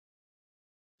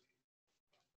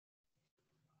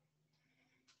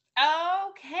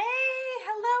Okay,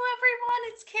 hello everyone.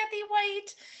 It's Cathy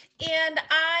White, and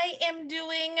I am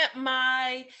doing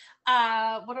my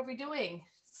what are we doing?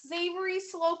 Savory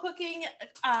slow cooking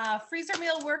freezer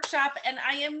meal workshop, and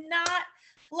I am not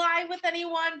live with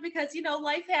anyone because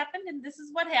life happened, and this is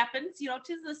what happens.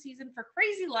 Tis the season for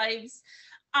crazy lives.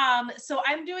 So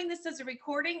I'm doing this as a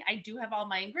recording. I do have all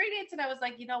my ingredients, and I was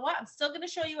like, you know what? I'm still going to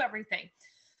show you everything.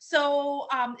 So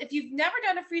if you've never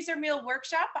done a freezer meal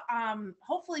workshop,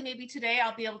 hopefully maybe today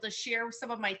I'll be able to share some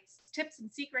of my tips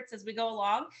and secrets as we go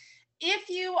along. If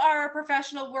you are a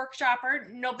professional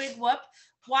workshopper, no big whoop,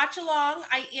 watch along.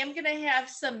 I am going to have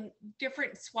some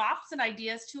different swaps and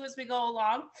ideas too as we go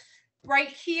along. Right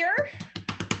here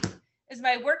is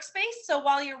my workspace. So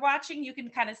while you're watching, you can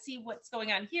kind of see what's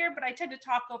going on here, but I tend to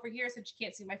talk over here since you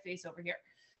can't see my face over here.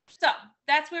 So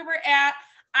that's where we're at.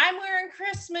 I'm wearing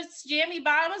Christmas jammy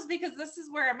bottoms because this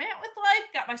is where I'm at with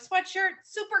life. Got my sweatshirt,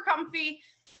 super comfy.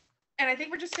 And I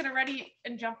think we're just going to ready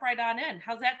and jump right on in.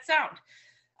 How's that sound?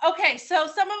 Okay, so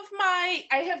I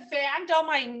have bagged all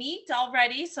my meat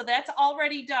already. So that's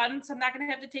already done. So I'm not going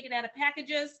to have to take it out of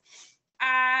packages.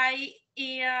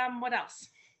 What else?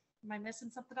 Am I missing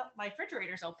something else? My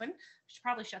refrigerator's open. I should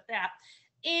probably shut that.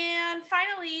 And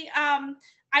finally,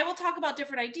 I will talk about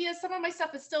different ideas. Some of my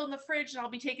stuff is still in the fridge and I'll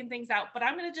be taking things out, but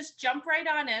I'm going to just jump right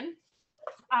on in.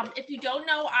 If you don't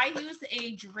know, I use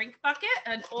a drink bucket,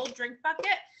 an old drink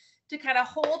bucket to kind of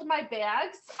hold my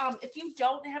bags. If you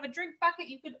don't have a drink bucket,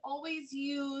 you could always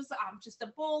use just a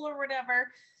bowl or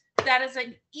whatever. That is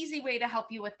an easy way to help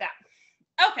you with that.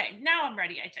 Okay, now I'm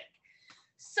ready, I think.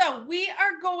 So we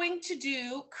are going to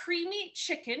do creamy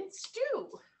chicken stew.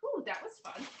 Ooh, that was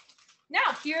fun.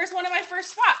 Now, here's one of my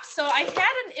first swaps. So I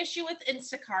had an issue with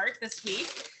Instacart this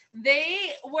week.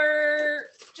 They were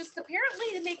just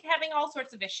apparently having all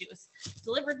sorts of issues.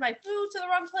 Delivered my food to the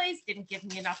wrong place, didn't give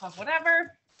me enough of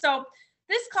whatever. So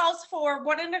this calls for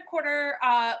 1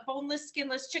 1/4 boneless,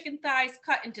 skinless chicken thighs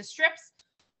cut into strips.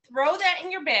 Throw that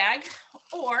in your bag,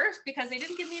 or because they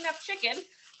didn't give me enough chicken,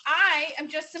 I am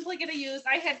just simply going to use,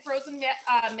 I had frozen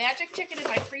magic chicken in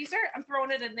my freezer. I'm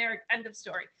throwing it in there, end of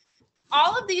story.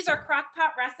 All of these are crock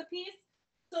pot recipes,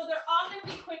 so they're all going to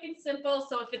be quick and simple.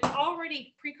 So if it's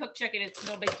already pre-cooked chicken, it's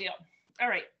no big deal. All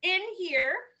right, in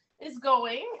here is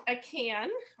going a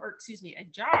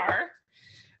jar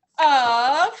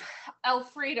of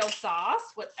Alfredo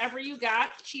sauce, whatever you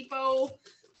got, cheapo,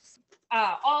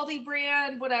 Aldi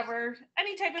brand, whatever,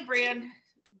 any type of brand,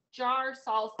 jar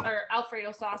sauce or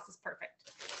Alfredo sauce is perfect.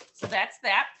 So that's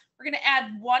that. We're going to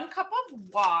add 1 cup of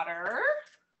water.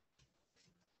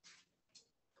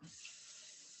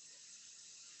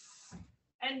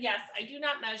 And yes, I do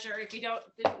not measure. If you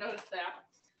didn't notice that,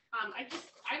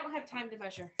 I don't have time to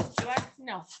measure. Do I?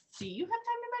 No. Do you have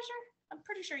time to measure? I'm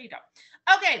pretty sure you don't.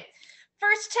 Okay.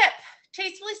 First tip: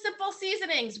 tastefully simple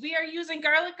seasonings. We are using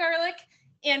garlic,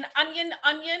 and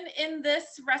onion in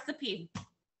this recipe.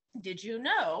 Did you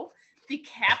know the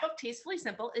cap of tastefully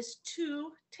simple is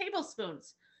 2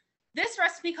 tablespoons? This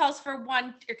recipe calls for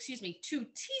 2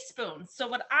 teaspoons. So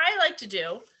what I like to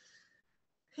do,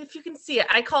 if you can see it,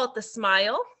 I call it the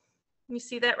smile. You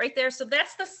see that right there? So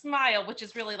that's the smile, which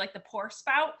is really like the pour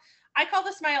spout. I call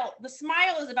the smile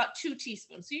is about 2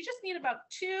 teaspoons. So you just need about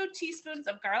 2 teaspoons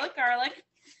of garlic,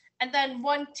 and then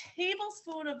 1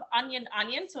 tablespoon of onion.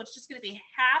 So it's just going to be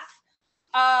half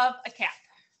of a cap.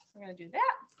 We're going to do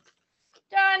that.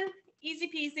 Done. Easy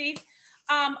peasy.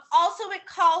 Also, it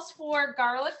calls for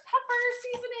garlic pepper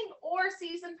seasoning or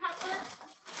seasoned pepper.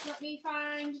 Let me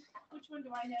find, which one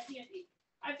do I have handy?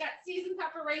 I've got seasoned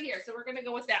pepper right here, so we're going to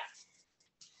go with that.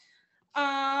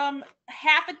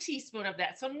 Half a teaspoon of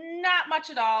that, so not much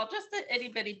at all, just an itty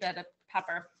bitty bit of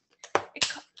pepper.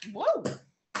 Whoa,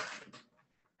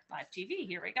 live TV,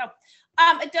 here we go.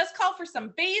 It does call for some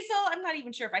basil. I'm not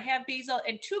even sure if I have basil,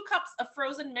 and 2 cups of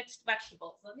frozen mixed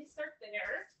vegetables. Let me start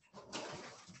there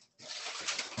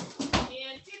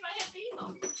and see if I have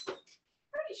basil.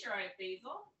 Pretty sure I have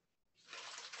basil.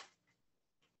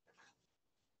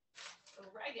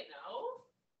 Oregano.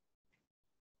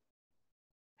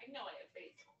 I know I have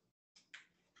basil.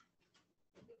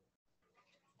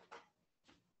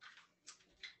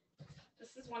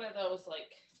 This is one of those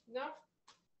no,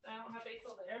 I don't have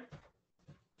basil there.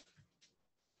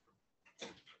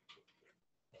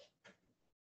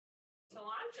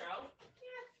 Cilantro.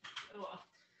 Yeah. Oh, well.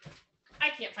 I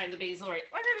can't find the basil right.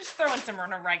 We're going to just throw in some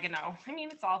oregano. I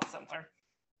mean, it's all similar.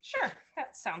 Sure,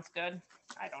 that sounds good.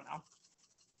 I don't know.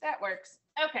 That works.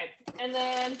 Okay, and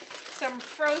then some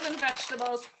frozen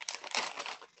vegetables.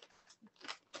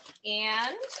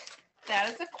 And that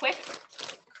is a quick,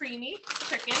 creamy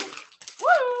chicken.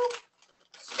 Woo!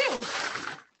 Stew.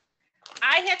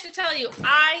 have to tell you,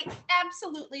 I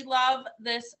absolutely love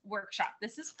this workshop.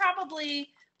 This is probably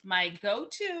my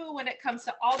go-to when it comes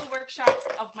to all the workshops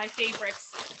of my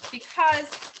favorites because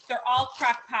they're all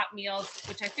crock pot meals,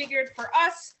 which I figured for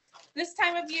us this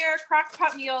time of year, crock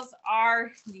pot meals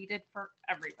are needed for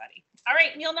everybody. All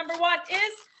right, meal number 1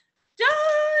 is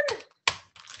done.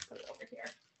 Put it over here.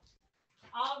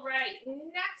 All right,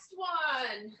 next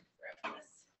one. Grab this.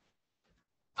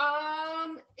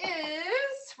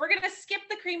 Is we're gonna skip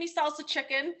the creamy salsa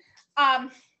chicken.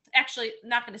 Actually,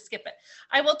 not gonna skip it.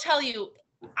 I will tell you,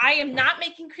 I am not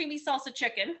making creamy salsa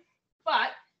chicken,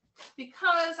 but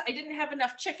because I didn't have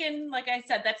enough chicken, like I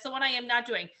said, that's the one I am not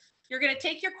doing. You're gonna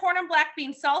take your corn and black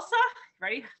bean salsa.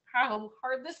 Ready? How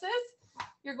hard this is?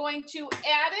 You're going to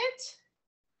add it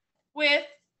with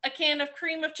a can of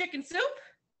cream of chicken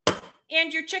soup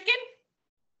and your chicken,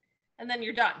 and then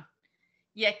you're done.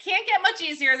 You can't get much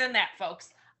easier than that, folks.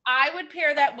 I would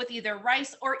pair that with either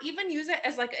rice or even use it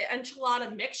as like an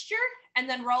enchilada mixture and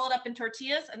then roll it up in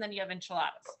tortillas and then you have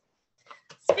enchiladas.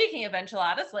 Speaking of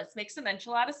enchiladas, let's make some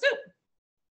enchilada soup.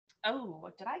 Oh,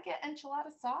 did I get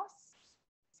enchilada sauce?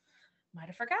 Might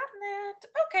have forgotten that.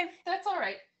 Okay, that's all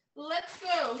right. Let's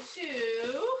go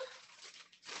to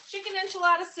chicken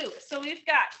enchilada soup. So we've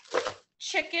got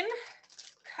chicken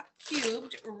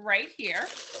cubed right here.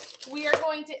 We are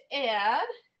going to add,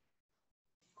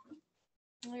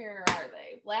 where are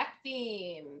they? Black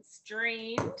beans,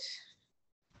 drained.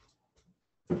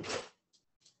 I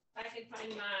can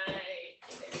find my,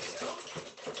 there we go.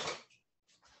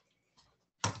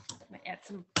 I'm gonna add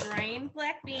some drained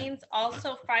black beans,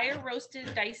 also fire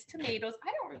roasted diced tomatoes.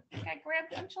 I don't think I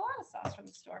grabbed enchilada sauce from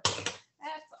the store.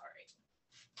 That's all right.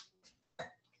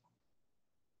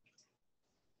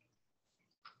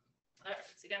 All right,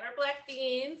 so we got our black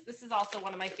beans. This is also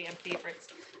one of my fan favorites.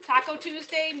 Taco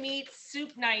Tuesday meets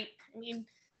soup night. I mean,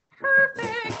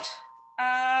 perfect.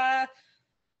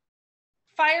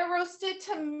 Fire roasted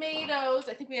tomatoes.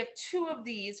 I think we have 2 of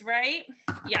these, right?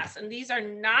 Yes, and these are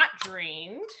not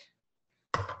drained.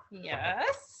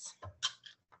 Yes.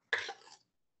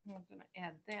 I'm gonna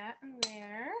add that in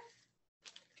there.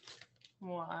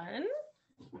 1.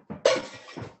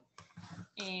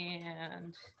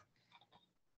 And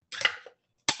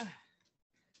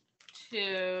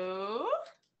 2.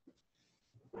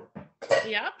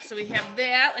 Yep, so we have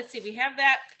that. Let's see, we have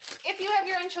that. If you have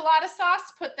your enchilada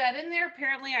sauce, put that in there.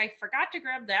 Apparently, I forgot to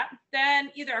grab that. Then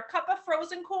either a cup of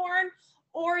frozen corn,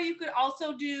 or you could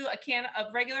also do a can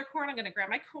of regular corn. I'm going to grab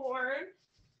my corn.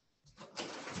 Let's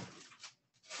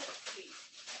see.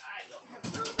 I don't have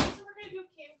room, so we're going to do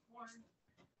canned corn.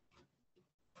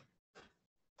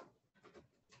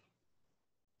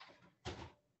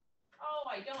 Oh,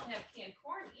 I don't have canned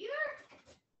corn either.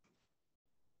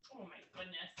 Oh my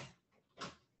goodness.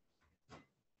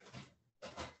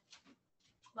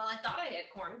 Well, I thought I had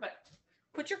corn, but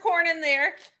put your corn in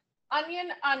there.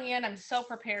 Onion. I'm so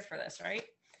prepared for this, right?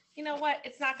 You know what?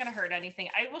 It's not going to hurt anything.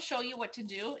 I will show you what to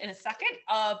do in a second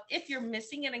of if you're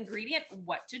missing an ingredient,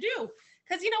 what to do.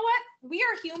 Because you know what? We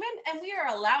are human and we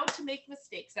are allowed to make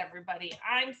mistakes, everybody.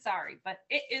 I'm sorry, but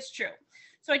it is true.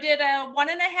 So I did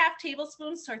 1.5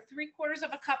 tablespoons, so 3/4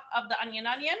 of a cup of the onion,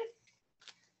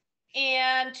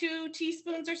 and 2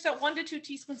 teaspoons or so, 1 to 2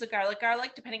 teaspoons of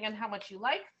garlic, depending on how much you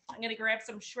like. I'm going to grab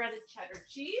some shredded cheddar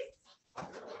cheese.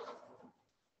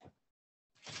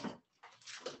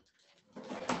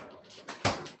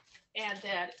 Add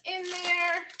that in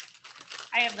there.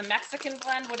 I have the Mexican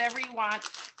blend, whatever you want.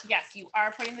 Yes, you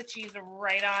are putting the cheese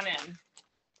right on in.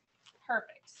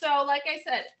 Perfect. So like I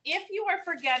said, if you are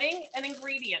forgetting an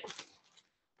ingredient,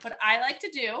 what I like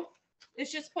to do is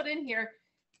just put in here,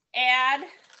 add,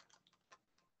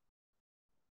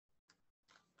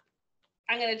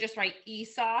 I'm going to just write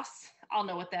sauce. I'll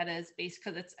know what that is based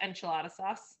because it's enchilada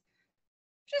sauce.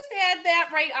 Just add that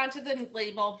right onto the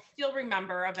label. You'll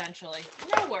remember eventually.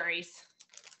 No worries.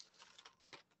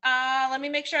 Let me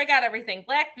make sure I got everything.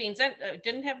 Black beans,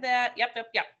 didn't have that. Yep.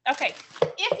 Okay.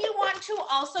 If you want to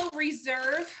also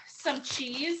reserve some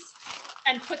cheese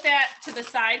and put that to the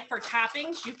side for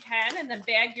toppings, you can, and then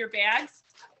bag your bags.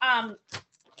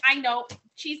 I know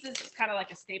cheese is kind of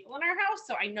like a staple in our house,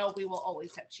 so I know we will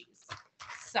always have cheese.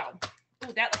 So,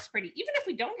 ooh, that looks pretty. Even if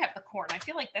we don't have the corn, I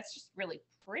feel like that's just really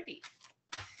pretty.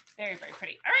 Very, very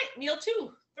pretty. All right, meal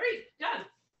 2, 3, done.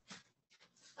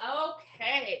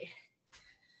 Okay.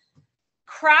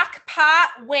 Crock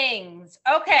pot wings.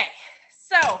 Okay,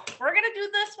 so we're going to do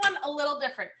this one a little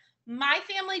different. My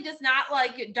family does not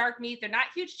like dark meat. They're not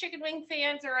huge chicken wing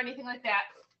fans or anything like that.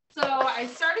 So I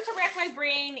started to rack my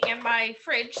brain and my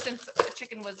fridge since the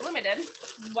chicken was limited.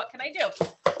 What can I do?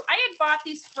 I had bought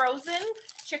these frozen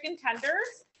chicken tenders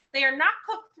They are not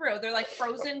cooked through. They're like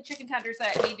frozen chicken tenders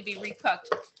that need to be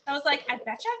recooked. I was like, I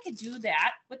bet you I could do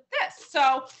that with this.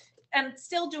 So, and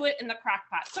still do it in the crock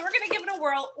pot. So we're going to give it a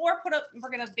whirl, or we're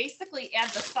going to basically add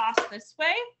the sauce this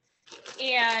way.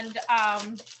 And,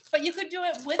 but you could do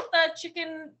it with the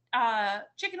chicken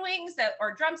wings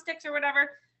or drumsticks or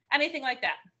whatever, anything like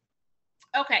that.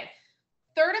 Okay.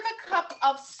 1/3 of a cup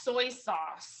of soy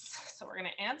sauce. So we're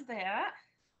going to add that.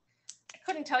 I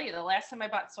couldn't tell you the last time I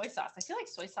bought soy sauce. I feel like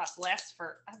soy sauce lasts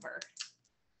forever.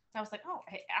 I was like, oh,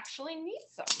 I actually need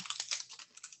some.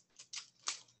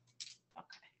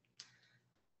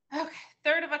 Okay,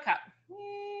 1/3 of a cup.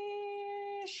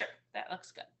 Sure, that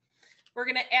looks good. We're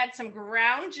gonna add some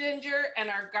ground ginger and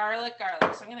our garlic. So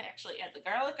I'm gonna actually add the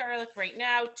garlic right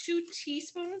now. 2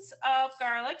 teaspoons of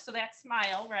garlic, so that's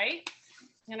mild, right?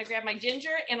 I'm gonna grab my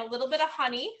ginger and a little bit of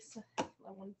honey. So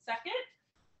 1 second.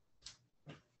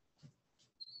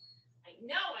 I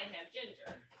know I have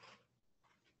ginger.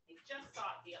 I just saw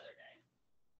it the other day.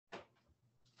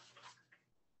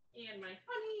 And my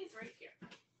honey is right here.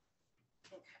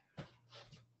 Okay.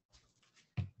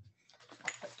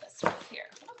 I'll put this right here.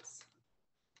 Oops.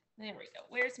 There we go.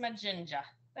 Where's my ginger?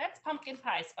 That's pumpkin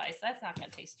pie spice. That's not going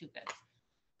to taste too good.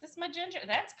 This is my ginger.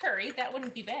 That's curry. That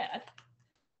wouldn't be bad.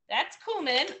 That's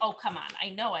cumin. Oh, come on. I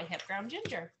know I have ground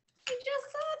ginger. I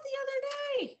just saw it the other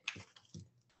day.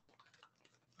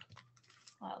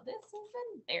 Well, this is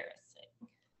embarrassing.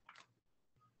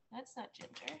 That's not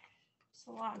ginger.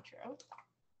 Cilantro.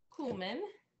 Cumin.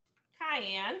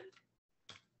 Cayenne.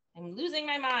 I'm losing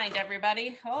my mind,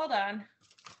 everybody. Hold on.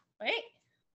 Wait.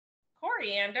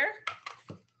 Coriander.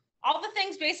 All the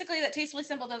things basically that Tastefully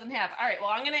Simple doesn't have. All right,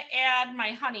 well, I'm going to add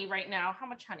my honey right now. How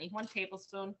much honey? 1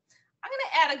 tablespoon. I'm going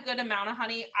to add a good amount of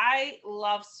honey. I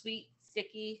love sweet,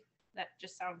 sticky. That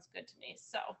just sounds good to me.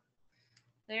 So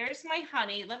there's my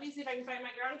honey. Let me see if I can find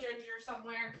my ground ginger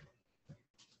somewhere.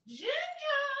 Ginger,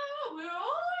 where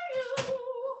are you?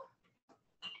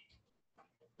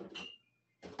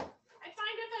 I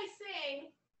find if I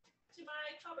sing to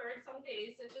my cupboard some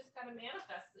days, it just kind of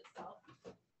manifests itself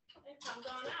and comes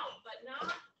on out, but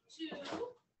not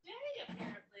today,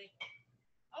 apparently.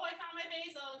 Oh, I found my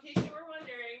basil, in case you were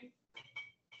wondering.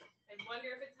 I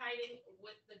wonder if it's hiding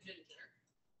with the ginger.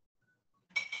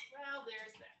 Well,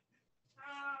 there's that.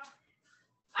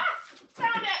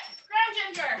 Found it! Ground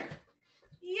ginger!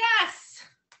 Yes!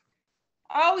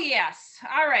 Oh, yes.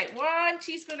 All right, 1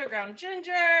 teaspoon of ground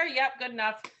ginger. Yep, good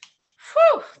enough.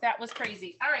 Whew, that was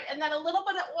crazy. All right, and then a little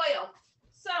bit of oil.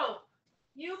 So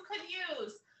you could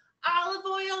use olive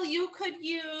oil. You could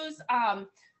use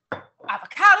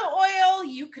avocado oil.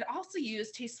 You could also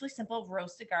use Tastefully Simple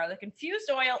roasted garlic infused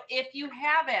oil if you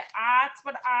have it. That's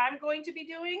what I'm going to be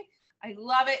doing. I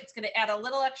love it. It's going to add a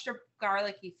little extra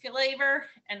garlicky flavor,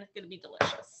 and it's going to be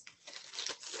delicious.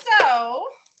 So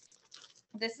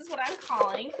this is what I'm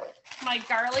calling my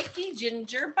garlicky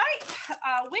ginger bite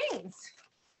wings.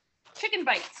 Chicken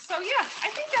bites. So yeah, I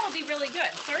think that will be really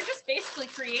good. So we're just basically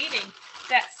creating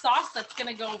that sauce that's going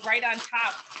to go right on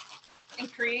top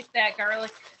and create that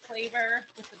garlic flavor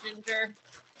with the ginger,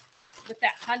 with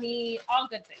that honey, all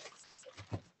good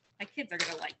things. My kids are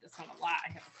going to like this one a lot,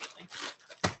 I have a feeling.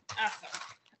 Awesome.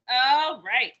 All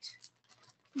right.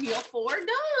 Meal 4 done.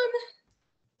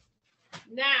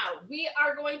 Now we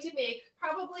are going to make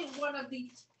probably one of the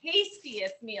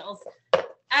tastiest meals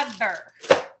ever.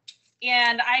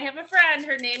 And I have a friend,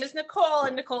 her name is Nicole.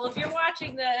 And Nicole, if you're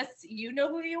watching this, you know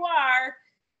who you are.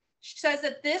 She says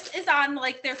that this is on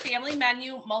like their family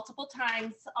menu multiple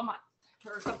times a month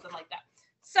or something like that.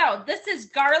 So this is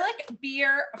garlic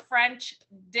beer French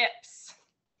dips.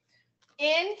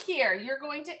 In here, you're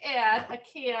going to add a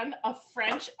can of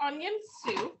French onion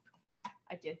soup.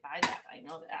 I did buy that, I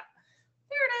know that.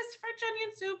 There it is, French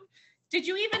onion soup. Did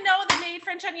you even know they made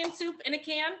French onion soup in a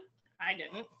can? I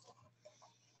didn't.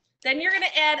 Then you're going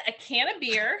to add a can of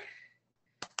beer,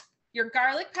 your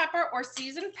garlic pepper or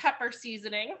seasoned pepper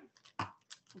seasoning,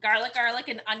 garlic,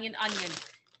 and onion.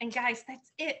 And guys,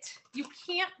 that's it. You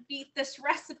can't beat this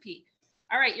recipe.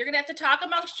 All right, you're going to have to talk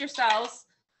amongst yourselves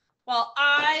while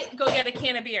I go get a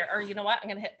can of beer. Or you know what? I'm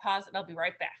going to hit pause and I'll be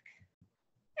right back.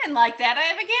 And like that, I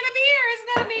have a can of beer. Isn't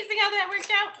that amazing how that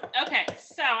worked out? Okay,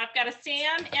 so I've got a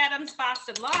Sam Adams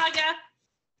Boston Lager. I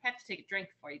have to take a drink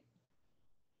before you.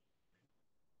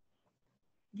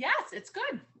 Yes, it's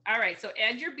good. All right, so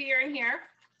add your beer in here.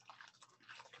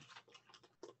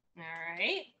 All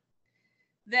right.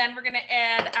 Then we're going to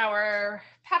add our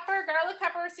pepper, garlic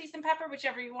pepper, seasoned pepper,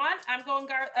 whichever you want. I'm going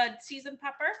seasoned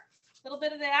pepper, a little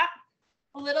bit of that.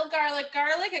 A little garlic.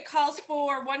 It calls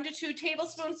for 1 to 2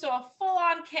 tablespoons, so a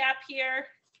full-on cap here.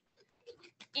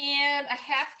 and a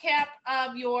half cup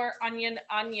of your onion.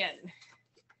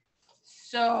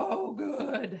 So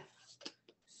good.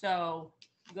 So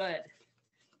good.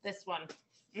 This one.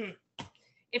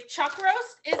 If chuck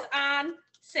roast is on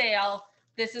sale,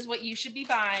 this is what you should be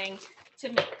buying to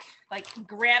make. Like,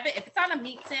 grab it. If it's on a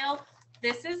meat sale,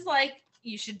 this is like,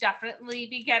 you should definitely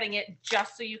be getting it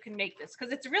just so you can make this,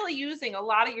 because it's really using a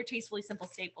lot of your Tastefully Simple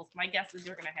staples. My guess is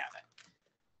you're going to have it.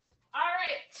 All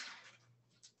right.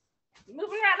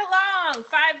 Moving right along.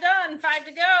 5 done, 5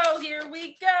 to go. Here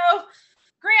we go.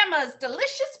 Grandma's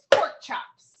delicious pork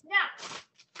chops. Now,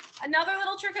 another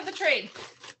little trick of the trade.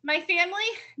 My family,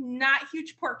 not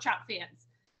huge pork chop fans.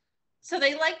 So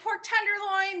they like pork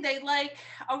tenderloin, they like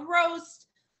a roast,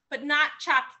 but not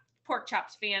chopped pork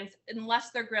chops fans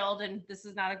unless they're grilled, and this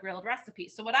is not a grilled recipe.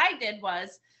 So what I did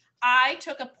was I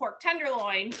took a pork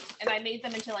tenderloin and I made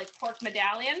them into like pork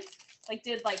medallions, like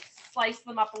slice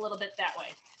them up a little bit that way.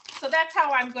 So that's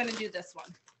how I'm going to do this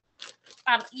one.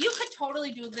 You could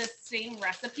totally do this same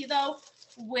recipe though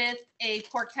with a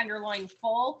pork tenderloin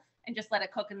full and just let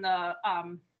it cook in the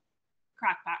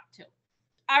crock pot too.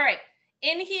 All right,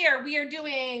 in here we are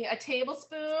doing a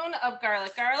tablespoon of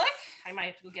garlic. I might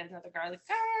have to go get another garlic.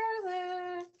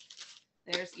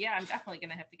 I'm definitely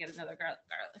gonna have to get another garlic.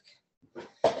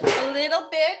 A little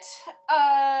bit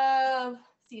of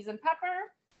seasoned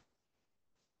pepper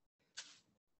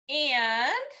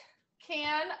and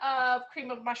can of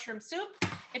cream of mushroom soup.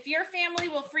 If your family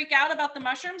will freak out about the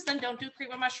mushrooms, then don't do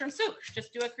cream of mushroom soup.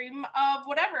 Just do a cream of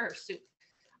whatever soup.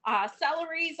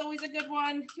 Celery is always a good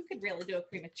one. You could really do a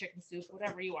cream of chicken soup,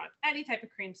 whatever you want. Any type of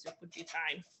cream soup would be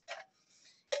fine.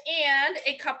 And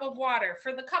a cup of water.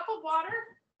 For the cup of water,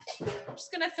 I'm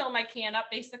just going to fill my can up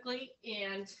basically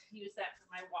and use that for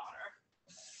my water.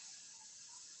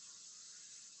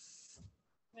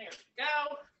 There we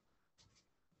go.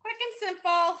 Quick and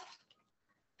simple.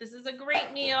 This is a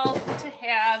great meal to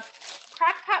have.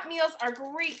 Crock pot meals are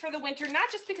great for the winter,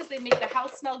 not just because they make the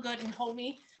house smell good and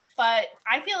homey, but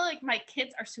I feel like my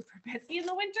kids are super busy in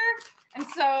the winter. And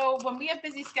so when we have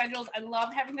busy schedules, I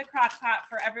love having the crock pot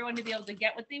for everyone to be able to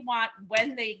get what they want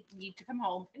when they need to come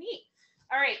home and eat.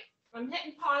 All right, I'm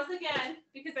hitting pause again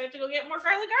because I have to go get more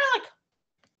garlic.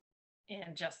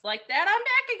 And just like that, I'm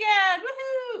back again.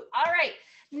 Woohoo! All right,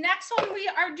 next one we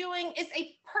are doing is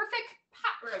a perfect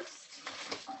pot roast.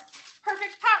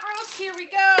 Perfect pot roast. Here we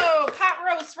go. Pot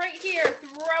roast right here.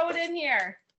 Throw it in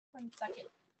here. 1 second.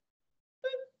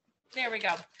 Boop. There we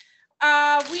go.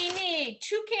 We need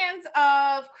 2 cans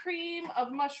of cream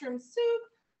of mushroom soup,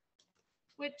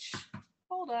 which,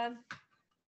 hold on.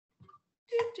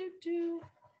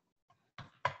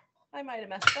 I might have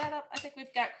messed that up. I think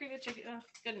we've got cream of chicken. Oh,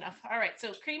 good enough. All right.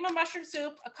 So cream of mushroom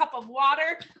soup, a cup of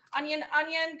water, onion,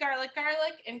 garlic,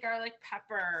 and garlic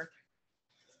pepper.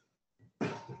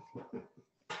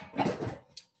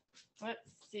 Let's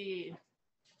see.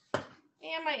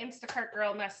 And my Instacart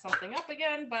girl messed something up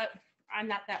again, but I'm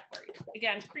not that worried.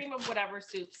 Again, cream of whatever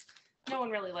soups. No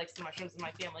one really likes the mushrooms in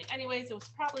my family. Anyways, it was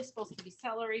probably supposed to be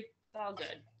celery. It's all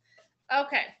good.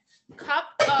 Okay. Cup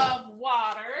of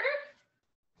water.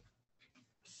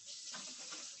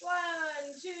 1,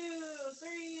 2,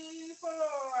 3, 4.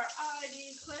 I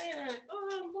declare.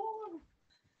 Oh, Lord.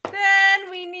 Then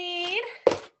we need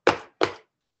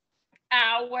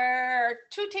our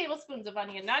 2 tablespoons of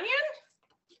onion.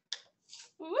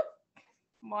 Whoop.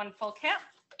 1 full cup.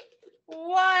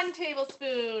 1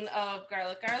 tablespoon of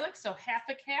garlic, so half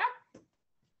a cup.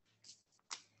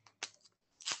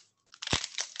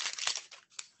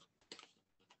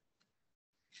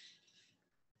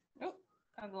 Oh,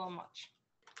 that's a little much.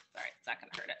 Sorry, it's not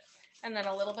gonna hurt it. And then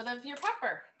a little bit of your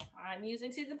pepper. I'm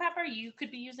using seasoned pepper. You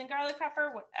could be using garlic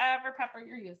pepper, whatever pepper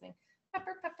you're using.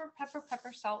 Pepper,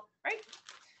 salt, right?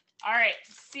 All right,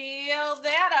 seal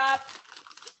that up.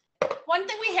 One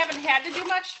thing we haven't had to do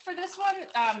much for this one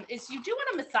is you do want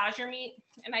to massage your meat.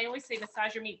 And I always say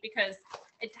massage your meat because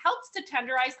it helps to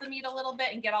tenderize the meat a little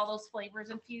bit and get all those flavors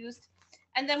infused.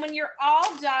 And then when you're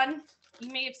all done, you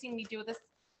may have seen me do this.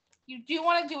 You do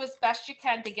want to do as best you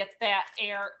can to get that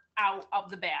air out of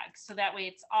the bag. So that way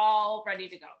it's all ready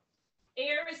to go.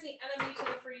 Air is the enemy to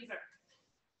the freezer.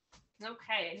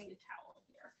 Okay, I need a towel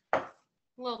here.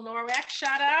 A little Norwax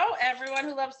shout out. Everyone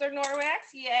who loves their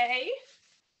Norwax, yay.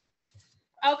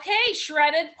 Okay,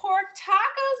 shredded pork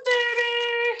tacos,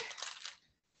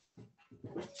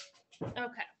 baby.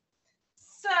 Okay,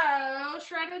 so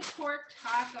shredded pork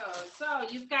tacos. So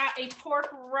you've got a pork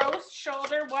roast,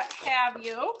 shoulder, what have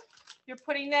you. You're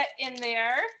putting that in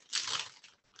there.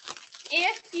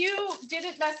 If you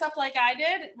didn't mess up like I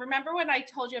did, remember when I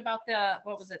told you about the,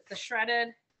 what was it, the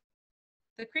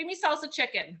creamy salsa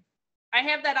chicken. I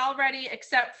have that all ready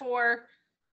except for,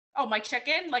 oh, my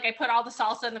chicken. Like I put all the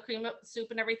salsa and the cream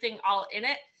soup and everything all in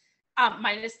it,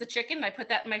 minus the chicken. I put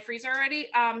that in my freezer already.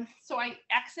 So I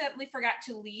accidentally forgot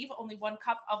to leave only 1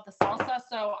 cup of the salsa.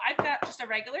 So I've got just a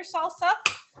regular salsa.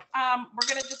 We're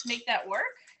going to just make that work.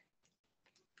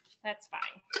 That's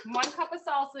fine. 1 cup of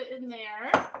salsa in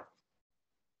there.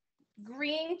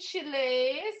 Green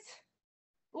chilies.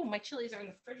 Oh, my chilies are in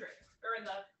the refrigerator or in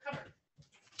the cupboard.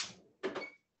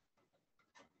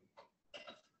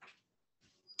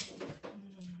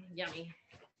 Yummy.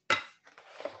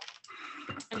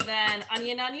 And then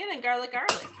onion, and garlic.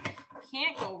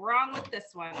 Can't go wrong with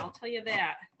this one. I'll tell you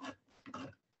that.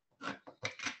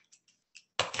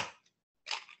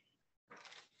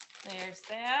 There's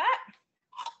that.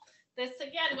 This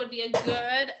again would be a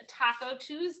good Taco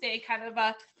Tuesday, kind of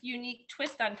a unique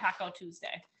twist on Taco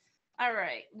Tuesday. All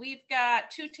right, we've got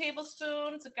 2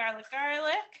 tablespoons of garlic,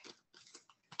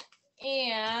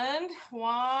 and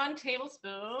 1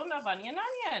 tablespoon of onion.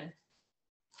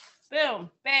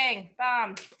 Boom, bang,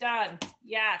 bam, done.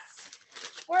 Yes.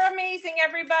 We're amazing,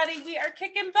 everybody. We are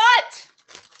kicking butt.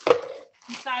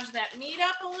 Massage that meat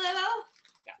up a little.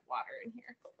 Got water in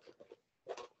here.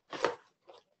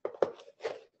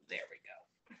 There we go.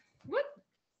 Whoop.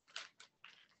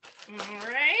 All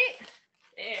right.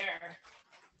 There.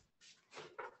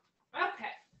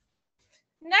 Okay.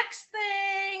 Next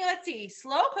thing, let's see.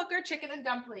 Slow cooker chicken and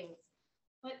dumplings.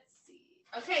 Let's see.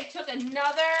 Okay, took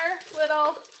another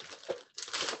little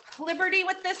liberty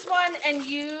with this one and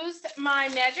used my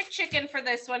magic chicken for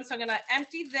this one. So I'm going to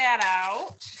empty that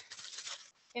out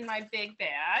in my big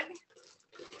bag.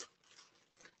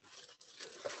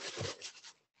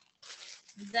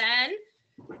 Then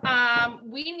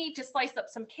we need to slice up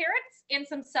some carrots and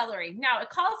some celery. Now it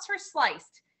calls for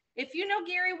sliced. If you know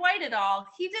Gary White at all,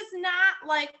 he does not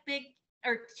like big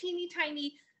or teeny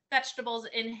tiny vegetables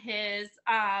in his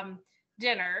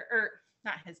dinner, or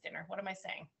not his dinner. What am I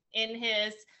saying? In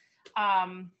his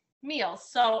meals.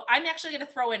 So I'm actually going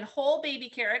to throw in whole baby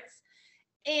carrots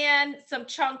and some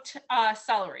chunked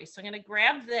celery. So I'm going to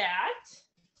grab that.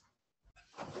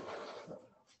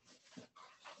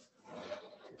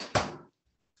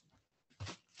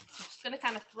 Just going to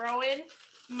kind of throw in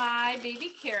my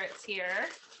baby carrots here.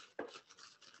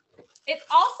 It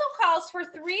also calls for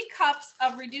 3 cups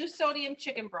of reduced sodium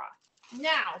chicken broth.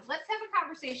 Now, let's have a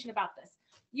conversation about this.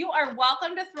 You are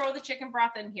welcome to throw the chicken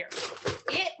broth in here.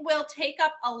 It will take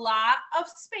up a lot of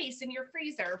space in your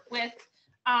freezer with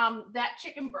that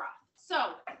chicken broth.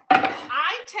 So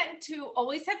I tend to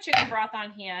always have chicken broth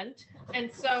on hand.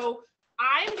 And so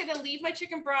I'm going to leave my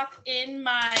chicken broth in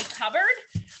my cupboard,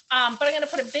 but I'm going to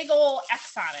put a big old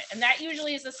X on it. And that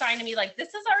usually is a sign to me like, this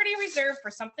is already reserved for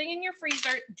something in your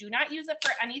freezer. Do not use it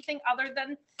for anything other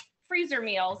than freezer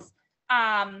meals.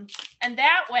 And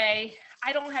that way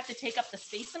I don't have to take up the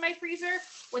space in my freezer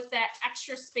with that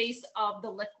extra space of the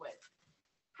liquid.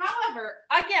 However,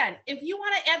 again, if you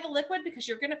want to add the liquid because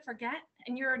you're going to forget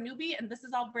and you're a newbie and this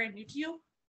is all brand new to you,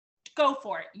 go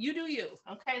for it. You do you.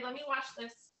 Okay, let me watch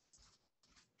this.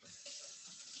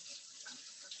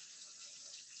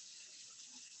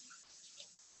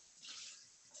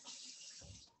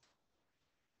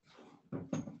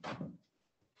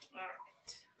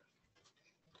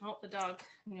 Oh, the dog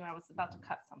knew I was about to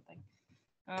cut something.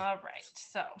 All right.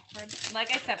 So,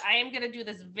 like I said, I am going to do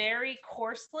this very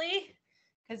coarsely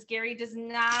because Gary does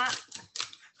not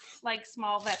like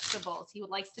small vegetables. He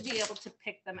likes to be able to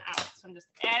pick them out. So I'm just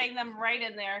adding them right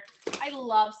in there. I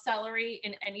love celery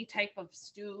in any type of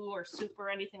stew or soup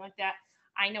or anything like that.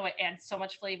 I know it adds so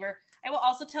much flavor. I will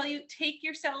also tell you, take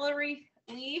your celery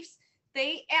leaves.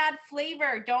 They add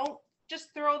flavor. Don't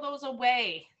just throw those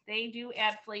away. They do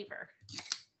add flavor.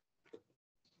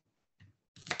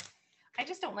 I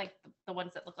just don't like the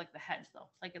ones that look like the heads though.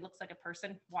 Like it looks like a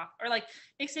person walk, or like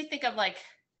makes me think of like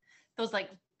those like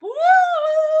woo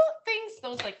things.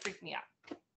 Those like freak me out.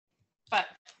 But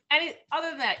other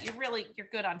than that, you're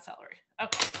good on celery.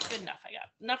 Okay, good enough. I got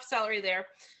enough celery there.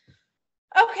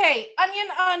 Okay,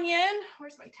 onion.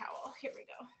 Where's my towel? Here we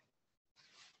go.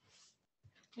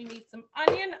 We need some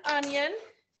onion,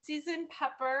 seasoned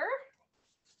pepper.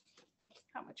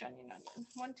 How much onion?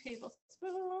 1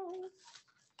 tablespoon.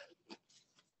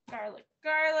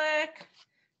 Garlic,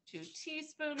 2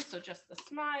 teaspoons, so just the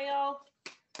smile.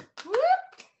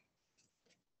 Whoop.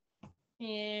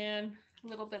 And a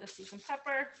little bit of seasoned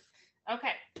pepper.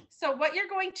 Okay, so what you're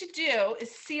going to do is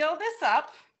seal this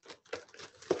up,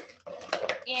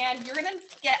 and you're going to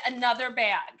get another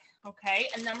bag, okay?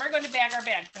 And then we're going to bag our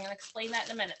bags. I'm going to explain that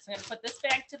in a minute. So I'm going to put this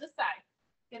bag to the side.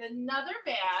 Get another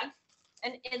bag,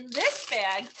 and in this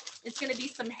bag, it's going to be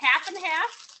some half and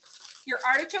half your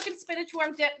artichoke and spinach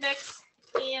warm dip mix,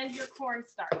 and your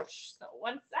cornstarch. So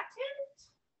 1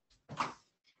 second.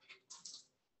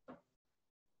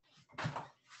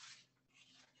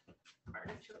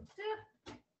 Artichoke dip.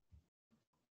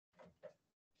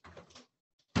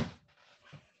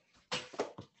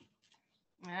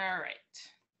 All right.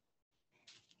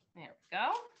 There we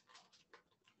go.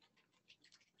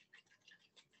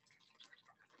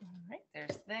 All right,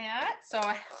 there's that. So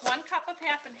 1 cup of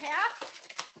half and half,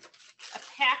 a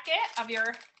packet of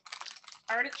your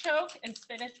artichoke and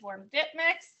spinach warm dip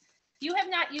mix. If you have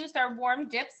not used our warm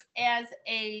dips as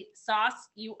a sauce,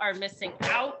 you are missing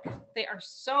out. They are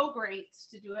so great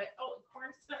to do it. Oh,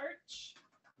 cornstarch.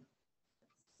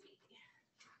 Let's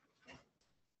see.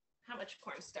 How much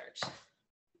cornstarch?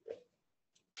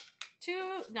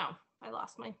 2, no, I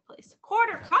lost my place.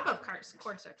 1/4 cup of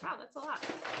cornstarch. Wow, that's a lot.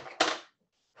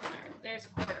 All right, there's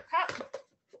 1/4 cup.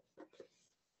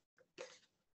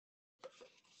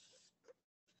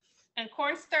 And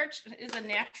cornstarch is a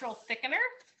natural thickener.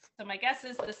 So my guess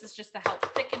is this is just to help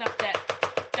thicken up that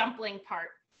dumpling part.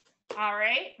 All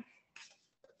right.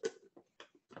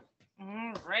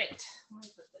 All right. Let me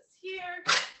put this here.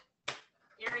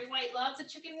 Gary White loves a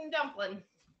chicken and dumpling.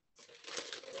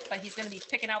 But he's going to be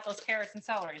picking out those carrots and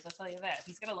celeries. I'll tell you that.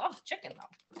 He's going to love the chicken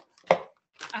though.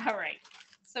 All right.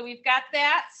 So we've got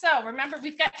that. So remember,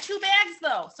 we've got 2 bags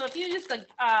though. So if you use a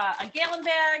gallon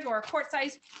bag or a quart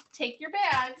size, take your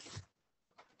bags.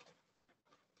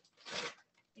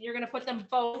 You're going to put them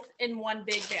both in 1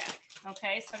 big bag.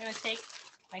 Okay, so I'm going to take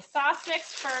my sauce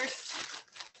mix first.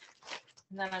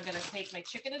 And then I'm going to take my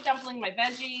chicken and dumpling, my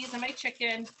veggies and my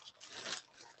chicken.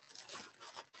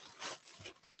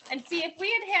 And see, if we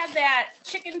had that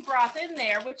chicken broth in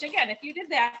there, which again, if you did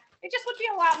that, it just would be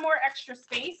a lot more extra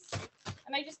space.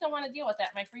 And I just don't want to deal with that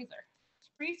in my freezer.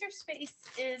 Freezer space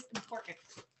is important.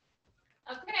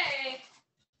 Okay.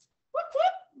 Whoop,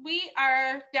 whoop. We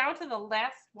are down to the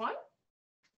last one.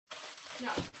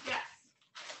 No, yes.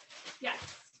 Yes.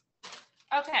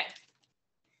 Okay.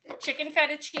 Chicken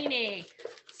fettuccine.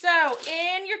 So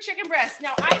in your chicken breast,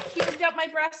 now I cubed up my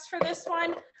breasts for this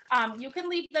one. You can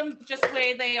leave them just the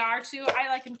way they are too. I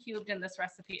like them cubed in this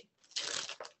recipe.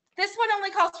 This one only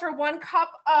calls for 1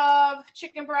 cup of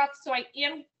chicken broth. So am I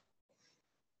going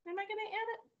to add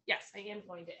it? Yes, I am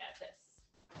going to add this.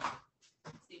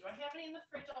 Let's see, do I have any in the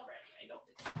fridge already? I don't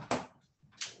think so.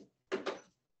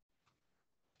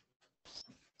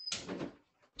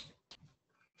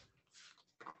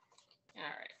 All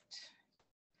right.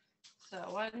 So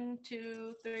 1,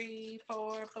 2, 3,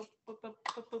 4. Boop, boop, boop,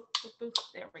 boop, boop, boop, boop.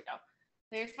 There we go.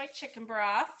 There's my chicken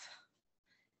broth.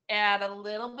 Add a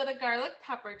little bit of garlic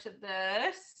pepper to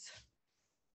this.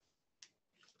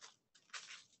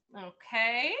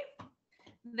 Okay.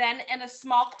 Then in a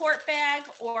small quart bag,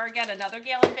 or again, another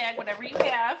gallon bag, whatever you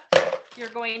have, you're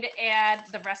going to add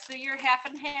the rest of your half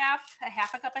and half,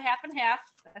 a cup of half and half.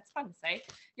 That's fun to say.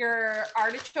 Your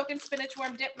artichoke and spinach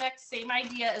warm dip mix, same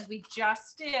idea as we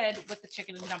just did with the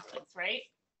chicken and dumplings, right?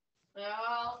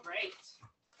 All right.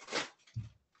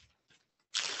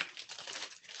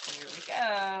 Here we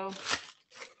go.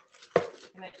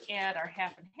 I'm going to add our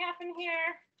half and half in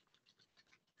here.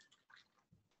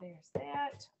 There's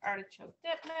that. Artichoke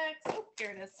dip mix. Oh,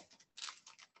 here it is.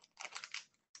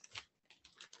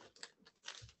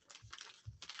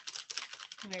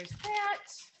 There's that.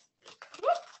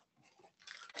 Whoop.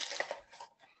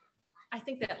 I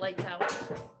think that light's out.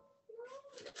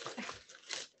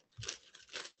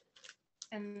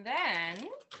 And then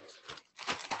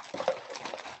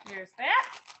there's that.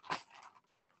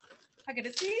 Pocket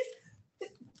of cheese.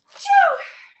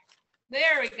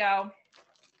 There we go.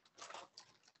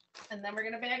 And then we're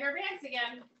going to bag our bags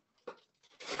again.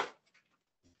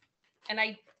 And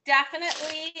I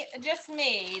definitely just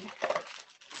made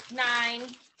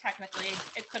 9, technically,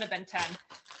 it could have been 10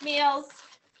 meals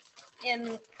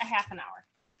in a half an hour.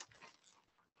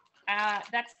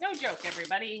 That's no joke,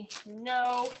 everybody.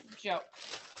 No joke.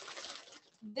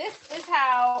 This is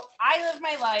how I live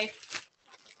my life.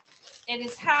 It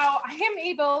is how I am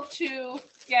able to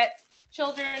get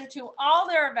children to all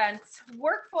their events,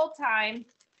 work full-time.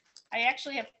 I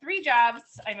actually have 3 jobs.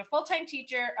 I'm a full-time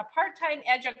teacher, a part-time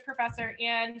adjunct professor,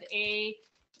 and a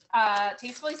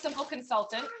Tastefully Simple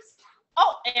consultant.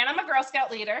 Oh, and I'm a Girl Scout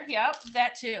leader. Yep,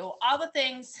 that too. All the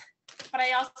things. But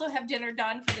I also have dinner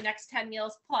done for the next 10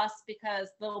 meals plus because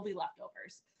there'll be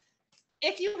leftovers.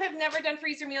 If you have never done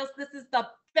freezer meals, this is the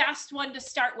best one to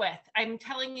start with. I'm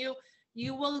telling you,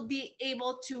 you will be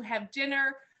able to have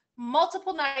dinner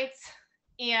multiple nights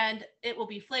and it will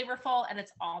be flavorful and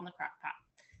it's all in the crock pot.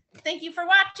 Thank you for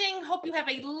watching. Hope you have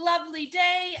a lovely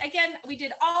day. Again, we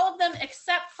did all of them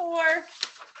except for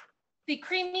the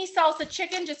creamy salsa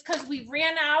chicken, just because we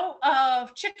ran out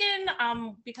of chicken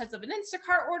because of an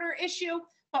Instacart order issue.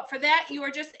 But for that, you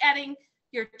are just adding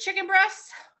your chicken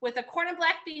breasts with a corn and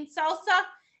black bean salsa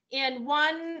and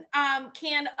 1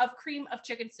 can of cream of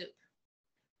chicken soup.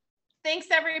 Thanks,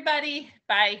 everybody.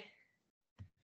 Bye.